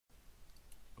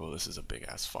Oh, this is a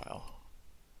big-ass file.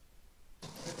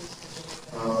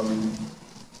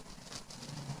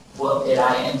 Well, did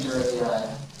I enter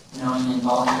a knowing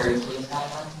involuntary plea at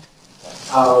that time?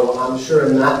 I'm sure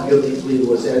a not guilty plea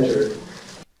was entered.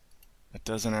 That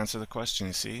doesn't answer the question,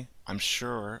 you see? I'm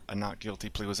sure a not guilty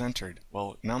plea was entered.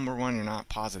 Well, number one, you're not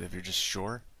positive, you're just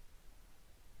sure.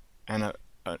 And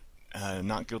a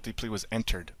not guilty plea was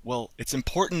entered. Well, it's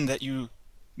important that you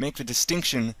make the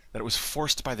distinction that it was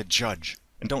forced by the judge,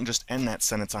 and don't just end that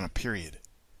sentence on a period.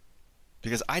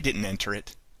 Because I didn't enter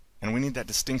it, and we need that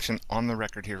distinction on the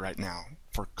record here right now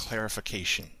for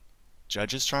clarification.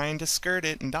 Judge is trying to skirt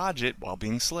it and dodge it while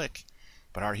being slick,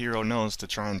 but our hero knows to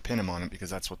try and pin him on it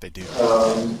because that's what they do.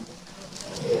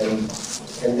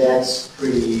 And that's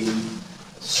pretty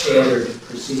standard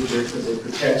procedure because it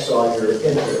protects all your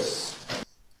interests.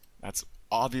 That's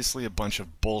obviously a bunch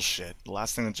of bullshit. The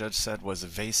last thing the judge said was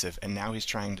evasive, and now he's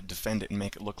trying to defend it and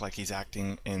make it look like he's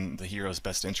acting in the hero's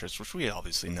best interest, which we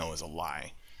obviously know is a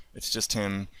lie. It's just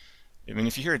him. I mean,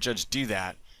 if you hear a judge do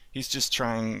that, he's just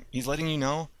trying, he's letting you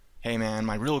know, hey man,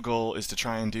 my real goal is to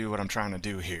try and do what I'm trying to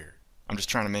do here. I'm just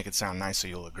trying to make it sound nice so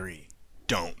you'll agree.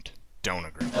 Don't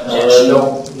agree.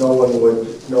 No one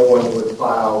would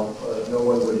file, no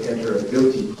one would enter a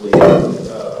guilty plea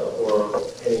or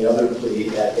any other plea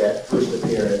at that first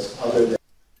appearance other than.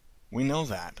 We know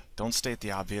that. Don't state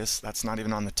the obvious. That's not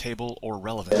even on the table or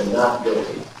relevant. And not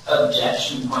guilty.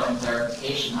 Objection, point of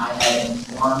clarification. I had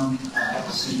informed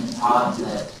Stephen Todd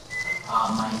that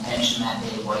my intention that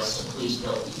day was to plead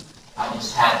guilty. I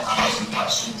just had some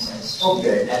questions as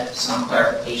to some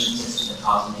clarifications as to the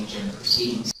cause and nature of the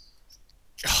proceedings.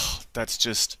 That's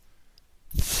just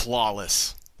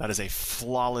flawless. That is a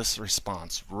flawless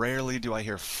response. Rarely do I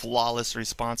hear flawless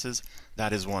responses.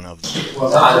 That is one of them.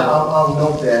 Well, I'll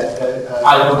note that.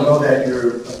 I don't know that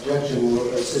your objection will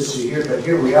assist you here, but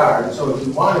here we are. And so if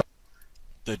you want to...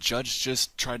 The judge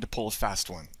just tried to pull a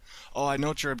fast one. Oh, I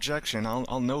note your objection.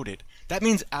 I'll note it. That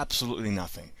means absolutely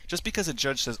nothing. Just because a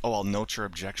judge says, oh, I'll note your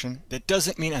objection, that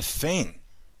doesn't mean a thing.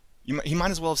 He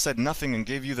might as well have said nothing and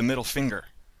gave you the middle finger.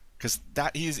 Because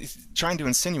he's trying to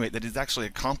insinuate that he's actually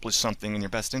accomplished something in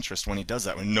your best interest when he does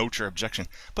that, when note your objection.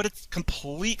 But it's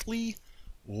completely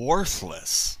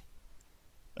worthless.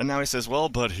 And now he says, well,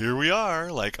 but here we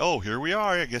are. Like, oh, here we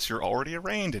are. I guess you're already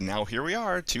arraigned, and now here we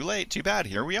are. Too late, too bad,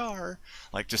 here we are.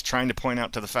 Like, just trying to point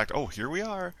out to the fact, oh, here we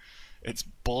are. It's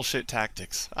bullshit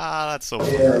tactics. Ah, that's so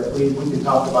funny. Yeah, we can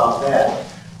talk about that.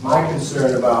 My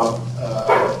concern about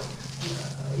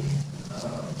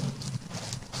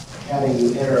having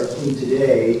you enter a plea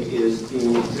today is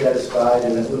being satisfied,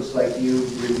 and it looks like you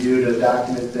reviewed a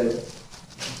document that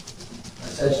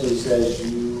essentially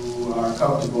says you are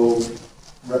comfortable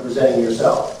representing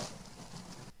yourself.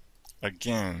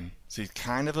 Again, so he's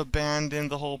kind of abandoned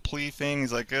the whole plea thing.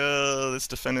 He's like, this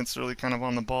defendant's really kind of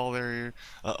on the ball there.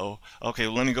 Uh-oh. Okay,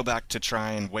 well, let me go back to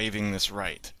try and waiving this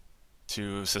right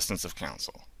to assistance of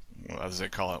counsel. As they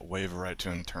call it, waive a right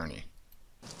to an attorney.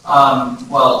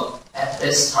 Well, at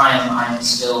this time, I'm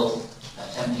still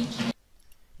attempting to...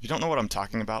 If you don't know what I'm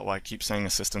talking about, why I keep saying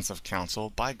assistance of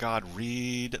counsel, by God,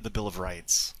 read the Bill of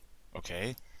Rights,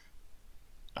 okay?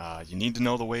 You need to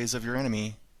know the ways of your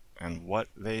enemy and what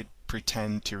they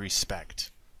pretend to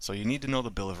respect. So you need to know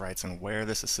the Bill of Rights and where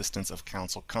this assistance of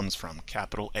counsel comes from,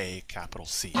 capital A, capital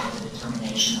C. The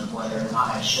determination of whether or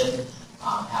not I should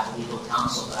have legal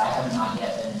counsel, but I have not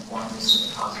yet been informed as to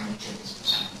the cause and nature of these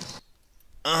proceedings.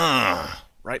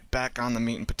 Right back on the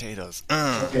meat and potatoes.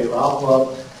 Okay,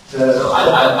 well, So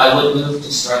I would move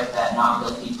to strike that not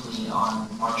guilty plea on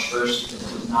March 1st because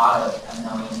it was not a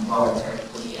knowing involuntary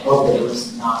plea and it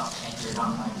was not entered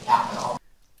on my behalf at all.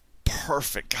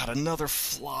 Perfect. Got another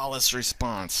flawless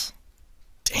response.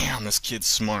 Damn, this kid's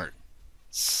smart.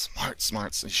 Smart.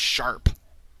 He's sharp.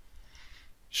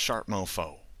 Sharp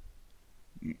mofo.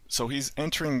 So he's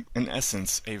entering, in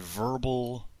essence, a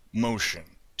verbal motion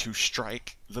to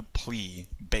strike the plea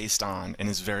based on and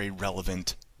is very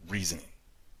relevant reasoning.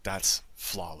 That's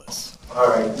flawless. all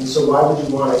right, and so why would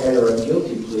you want to enter a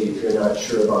guilty plea if you're not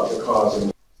sure about the cause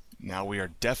and Now we are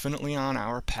definitely on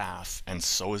our path, and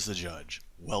so is the judge.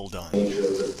 Well done. nature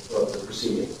of the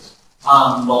proceedings?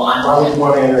 Well, Why would you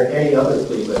want to enter any other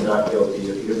plea but not guilty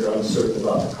if you're uncertain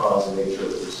about the cause and nature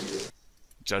of the proceedings?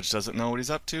 Judge doesn't know what he's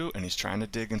up to, and he's trying to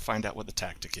dig and find out what the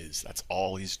tactic is. That's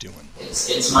all he's doing.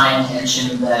 It's my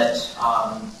intention that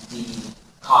the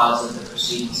cause of the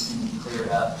proceedings can be cleared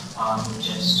up with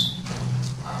just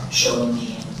showing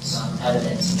me some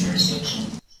evidence and jurisdiction.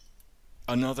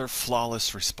 Another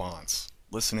flawless response.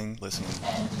 Listening.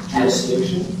 And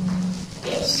Jurisdiction?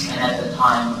 Yes, and at the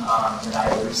time that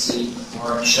I received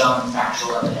or shown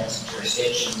factual evidence of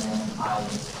jurisdiction, then I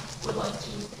would like to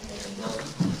convict him guilty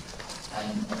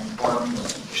and inform him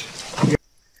guilty.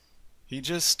 He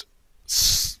just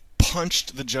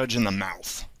punched the judge in the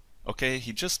mouth. Okay,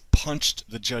 he just punched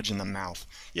the judge in the mouth.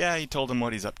 Yeah, he told him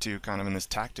what he's up to, kind of in this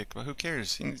tactic, but who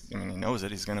cares? He knows it.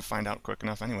 He's going to find out quick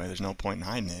enough anyway. There's no point in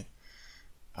hiding it.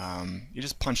 You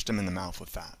just punched him in the mouth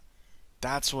with that.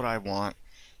 That's what I want.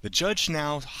 The judge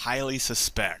now highly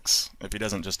suspects, if he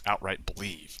doesn't just outright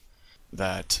believe,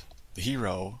 that the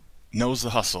hero knows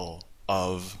the hustle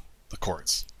of the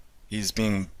courts. He's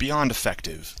being beyond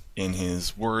effective in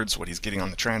his words, what he's getting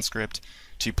on the transcript,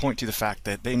 to point to the fact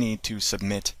that they need to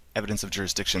submit evidence of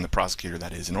jurisdiction, the prosecutor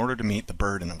that is, in order to meet the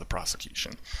burden of the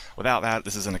prosecution. Without that,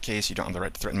 this isn't a case. You don't have the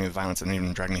right to threaten me with violence and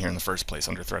even drag me here in the first place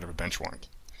under threat of a bench warrant.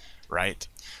 Right?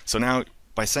 So now,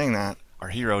 by saying that, our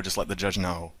hero just let the judge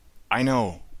know, I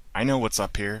know what's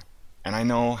up here, and I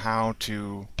know how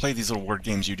to play these little word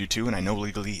games you do too, and I know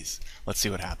legalese. Let's see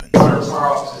what happens. Our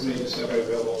office has made this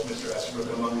available to Mr.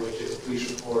 Estabrook, among which is a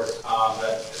police report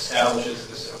that establishes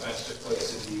this offense took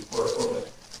place in the Port of Portland.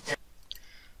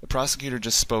 The prosecutor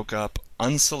just spoke up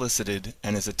unsolicited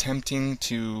and is attempting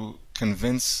to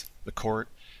convince the court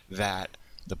that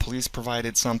the police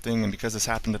provided something, and because this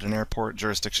happened at an airport,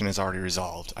 jurisdiction is already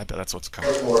resolved. I bet that's what's coming.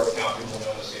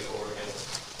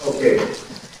 Okay.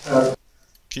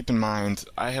 Keep in mind,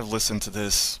 I have listened to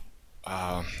this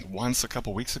once a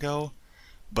couple weeks ago,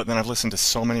 but then I've listened to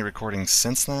so many recordings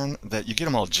since then that you get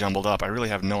them all jumbled up. I really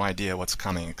have no idea what's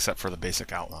coming except for the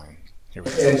basic outline. Here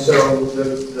we go. And so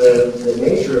the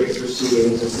nature of the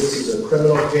proceedings is this is a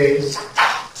criminal case.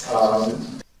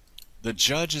 The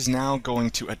judge is now going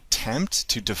to attempt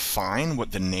to define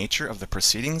what the nature of the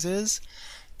proceedings is.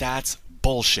 That's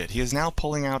bullshit. He is now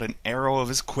pulling out an arrow of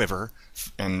his quiver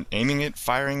and aiming it,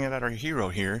 firing it at our hero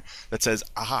here that says,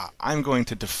 aha, I'm going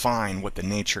to define what the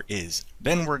nature is.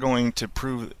 Then we're going to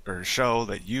prove or show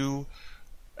that you've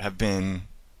been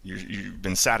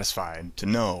satisfied to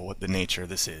know what the nature of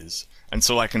this is, and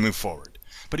so I can move forward.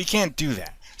 But he can't do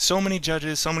that. So many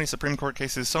judges, so many Supreme Court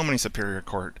cases, so many Superior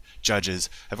Court judges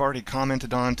have already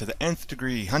commented on to the nth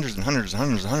degree, hundreds and hundreds and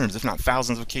hundreds and hundreds, if not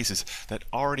thousands of cases that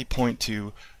already point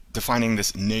to defining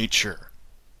this nature,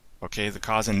 okay, the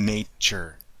cause and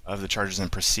nature of the charges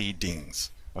and proceedings,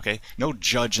 okay? No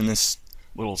judge in this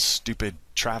little stupid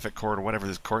traffic court or whatever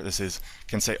this court this is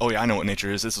can say, oh yeah, I know what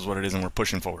nature is, this is what it is, and we're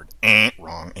pushing forward.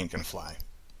 Wrong, ain't gonna fly.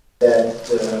 That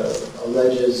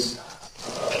alleges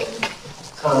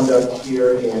conduct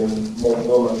here in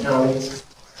Multnomah County,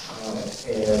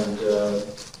 and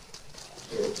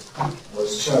it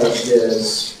was charged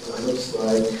as what looks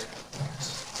like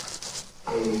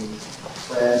a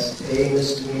Class A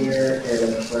misdemeanor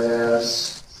and a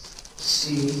Class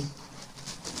C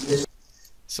misdemeanor.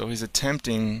 So he's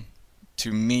attempting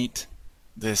to meet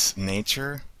this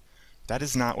nature. That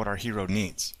is not what our hero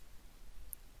needs.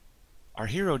 Our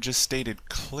hero just stated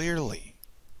clearly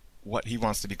what he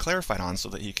wants to be clarified on so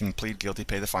that he can plead guilty,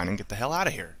 pay the fine, and get the hell out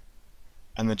of here.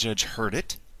 And the judge heard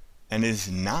it and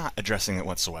is not addressing it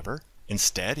whatsoever.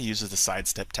 Instead, he uses the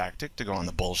sidestep tactic to go on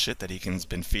the bullshit that he's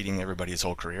been feeding everybody his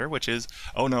whole career, which is,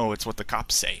 oh no, it's what the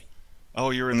cops say.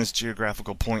 Oh, you're in this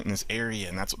geographical point in this area,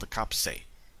 and that's what the cops say.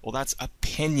 Well, that's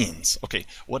opinions. Okay,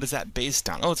 what is that based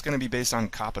on? Oh, it's going to be based on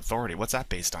cop authority. What's that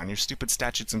based on? Your stupid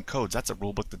statutes and codes. That's a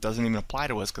rule book that doesn't even apply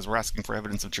to us because we're asking for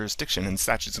evidence of jurisdiction, and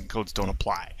statutes and codes don't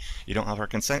apply. You don't have our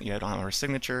consent yet, don't have our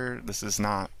signature. This is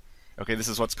not... Okay, this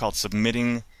is what's called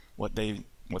submitting what they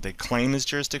claim is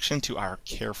jurisdiction to our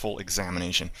careful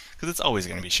examination, because it's always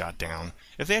going to be shot down.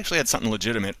 If they actually had something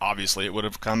legitimate, obviously it would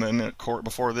have come in a court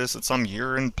before this at some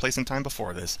year and place and time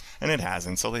before this, and it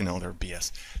hasn't, so they know they're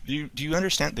BS. Do you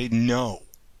understand? They know.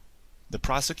 The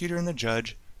prosecutor and the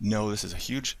judge know this is a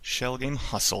huge shell game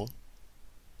hustle,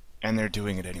 and they're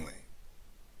doing it anyway.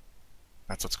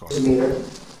 That's what's going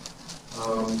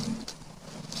on.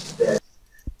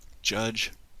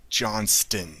 Judge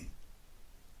Johnston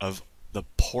of the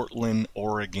Portland,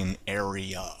 Oregon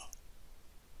area.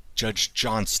 Judge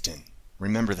Johnston.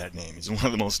 Remember that name. He's one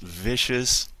of the most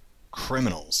vicious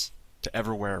criminals to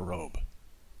ever wear a robe.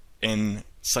 In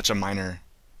such a minor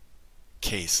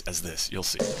case as this, you'll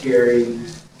see. Carry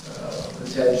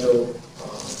potential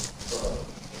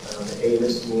from a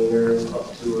misdemeanor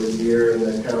up to a year in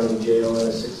the county jail and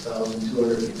a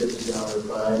 $6,250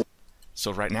 fine.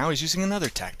 So right now he's using another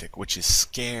tactic, which is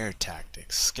scare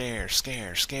tactics. Scare,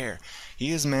 scare, scare.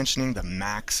 He is mentioning the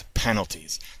max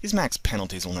penalties. These max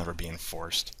penalties will never be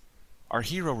enforced. Our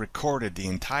hero recorded the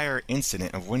entire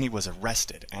incident of when he was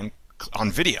arrested and on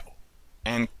video.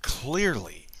 And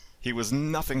clearly He was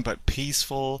nothing but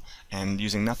peaceful and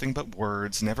using nothing but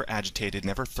words, never agitated,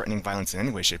 never threatening violence in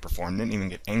any way, shape, or form, didn't even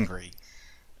get angry.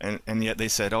 And yet they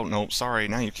said, oh, no, sorry,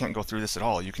 now you can't go through this at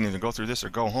all. You can either go through this or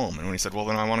go home. And when he said, well,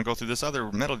 then I want to go through this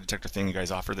other metal detector thing you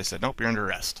guys offer, they said, nope, you're under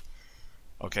arrest.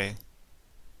 Okay?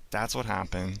 That's what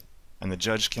happened. And the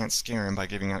judge can't scare him by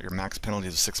giving out your max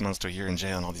penalties of 6 months to a year in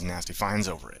jail and all these nasty fines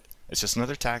over it. It's just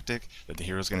another tactic that the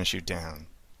hero's going to shoot down.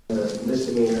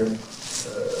 Misdemeanor,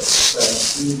 class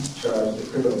C charge, the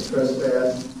criminal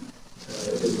trespass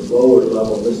is the lower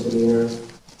level misdemeanor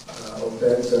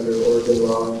offense under Oregon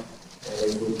law, and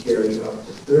it would carry up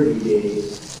to 30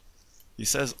 days. He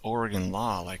says Oregon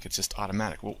law like it's just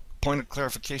automatic. Well, point of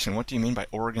clarification, what do you mean by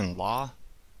Oregon law?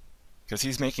 Because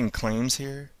he's making claims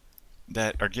here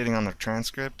that are getting on the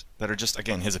transcript that are just,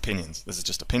 again, his opinions. This is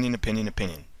just opinion, opinion,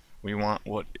 opinion. We want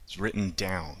what is written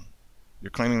down. You're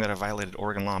claiming that I violated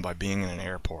Oregon law by being in an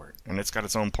airport, and it's got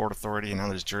its own port authority, and now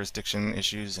there's jurisdiction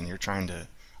issues, and you're trying to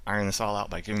iron this all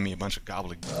out by giving me a bunch of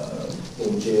gobbledygook.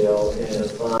 In jail and a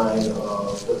fine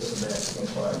of, what's the maximum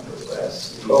fine for class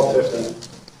C? $50,000.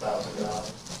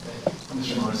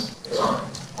 Mr. Morris. Sorry.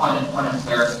 Point of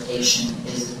clarification,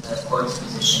 is it the court's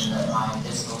position that my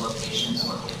physical location is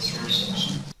what gives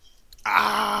jurisdiction?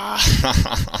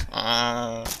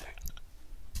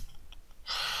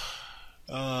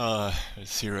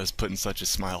 This hero's putting such a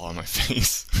smile on my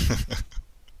face.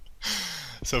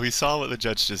 So he saw what the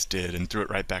judge just did and threw it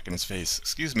right back in his face.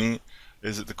 Excuse me,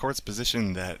 is it the court's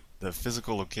position that the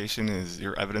physical location is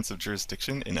your evidence of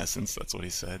jurisdiction? In essence, that's what he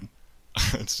said.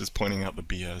 It's just pointing out the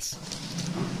BS.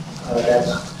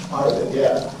 That's part of it,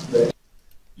 yeah.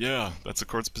 Yeah, that's the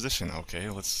court's position. Okay,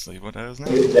 let's see what happens now.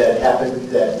 That happened,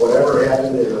 that whatever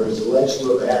happened or is alleged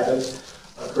to have happened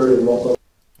occurred in multiple.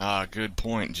 Good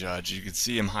point, Judge. You could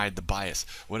see him hide the bias.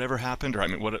 Whatever happened, or I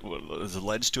mean, what is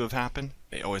alleged to have happened?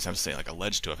 They always have to say, like,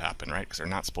 alleged to have happened, right? Because they're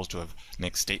not supposed to have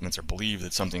make statements or believe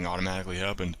that something automatically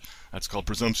happened. That's called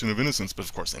presumption of innocence, but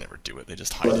of course they never do it. They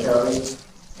just hide it. County,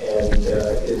 and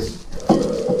is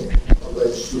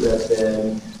alleged to have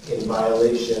been in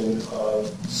violation of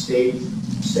state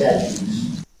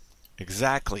statutes.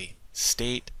 Exactly.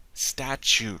 State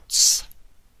statutes.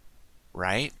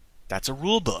 Right? That's a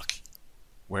rule book.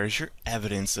 Where's your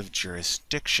evidence of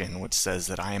jurisdiction which says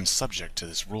that I am subject to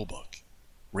this rule book?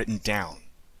 Written down.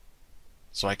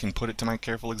 So I can put it to my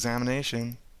careful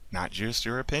examination, not just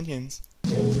your opinions.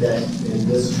 In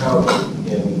this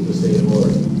county, in the state of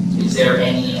Oregon. Is there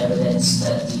any evidence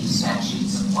that these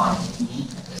statutes apply to me?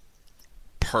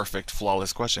 Perfect,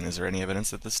 flawless question. Is there any evidence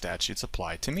that the statutes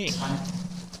apply to me?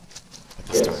 At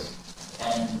this time?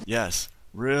 And Yes.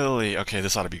 Really? Okay,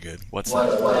 this ought to be good. What's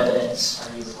what that? evidence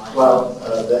are you relying on? Well,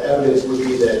 the evidence would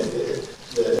be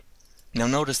that Now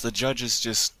notice the judge is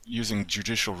just using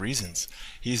judicial reasons.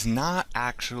 He's not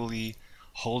actually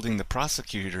holding the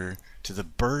prosecutor to the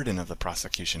burden of the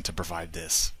prosecution to provide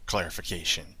this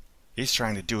clarification. He's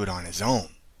trying to do it on his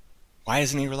own. Why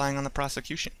isn't he relying on the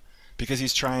prosecution? Because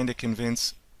he's trying to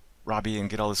convince Robbie and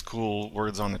get all his cool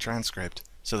words on the transcript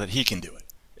so that he can do it.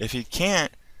 If he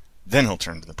can't, then he'll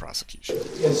turn to the prosecution.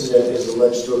 the incident is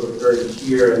alleged to have occurred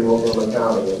here in Multnomah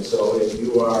County, and so if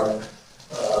you are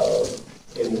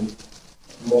in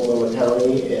Multnomah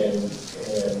County and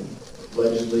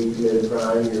allegedly committed a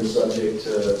crime, you're subject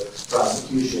to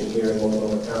prosecution here in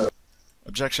Multnomah County.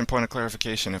 Objection, point of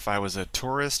clarification. If I was a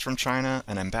tourist from China,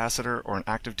 an ambassador, or an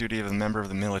active duty of a member of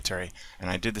the military, and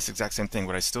I did this exact same thing,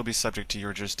 would I still be subject to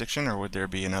your jurisdiction, or would there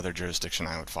be another jurisdiction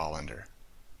I would fall under?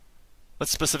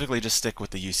 Let's specifically just stick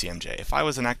with the UCMJ. If I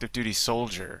was an active duty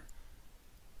soldier,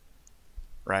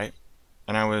 right,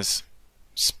 and I was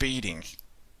speeding,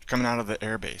 coming out of the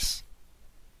airbase,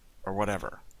 or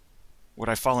whatever, would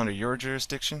I fall under your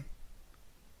jurisdiction?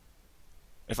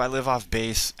 If I live off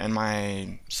base and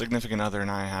my significant other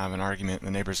and I have an argument and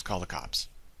the neighbors call the cops,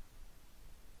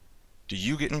 do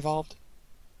you get involved?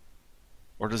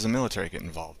 Or does the military get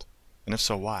involved? And if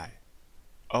so, why?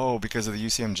 Oh, because of the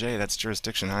UCMJ, that's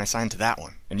jurisdiction, and I signed to that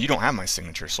one. And you don't have my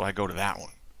signature, so I go to that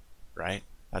one. Right?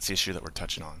 That's the issue that we're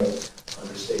touching on.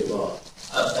 Under state law.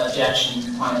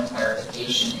 Objection, point of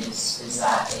clarification, is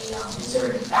there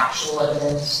any factual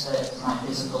evidence that my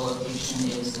physical location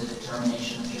is the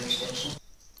determination of jurisdiction?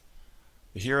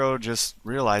 The hero just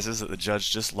realizes that the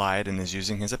judge just lied and is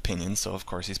using his opinion, so of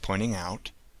course he's pointing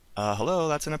out, hello,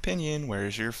 that's an opinion,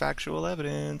 where's your factual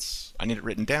evidence? I need it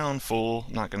written down, fool.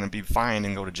 I'm not going to be fined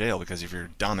and go to jail because of your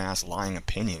dumbass lying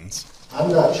opinions.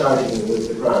 I'm not charging you with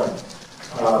the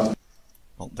crime.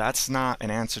 Well, that's not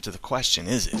an answer to the question,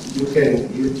 is it? You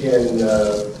can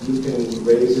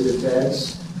raise a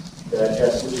defense that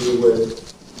has to do with,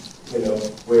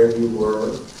 where you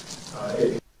were.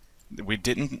 We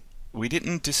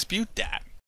didn't dispute that.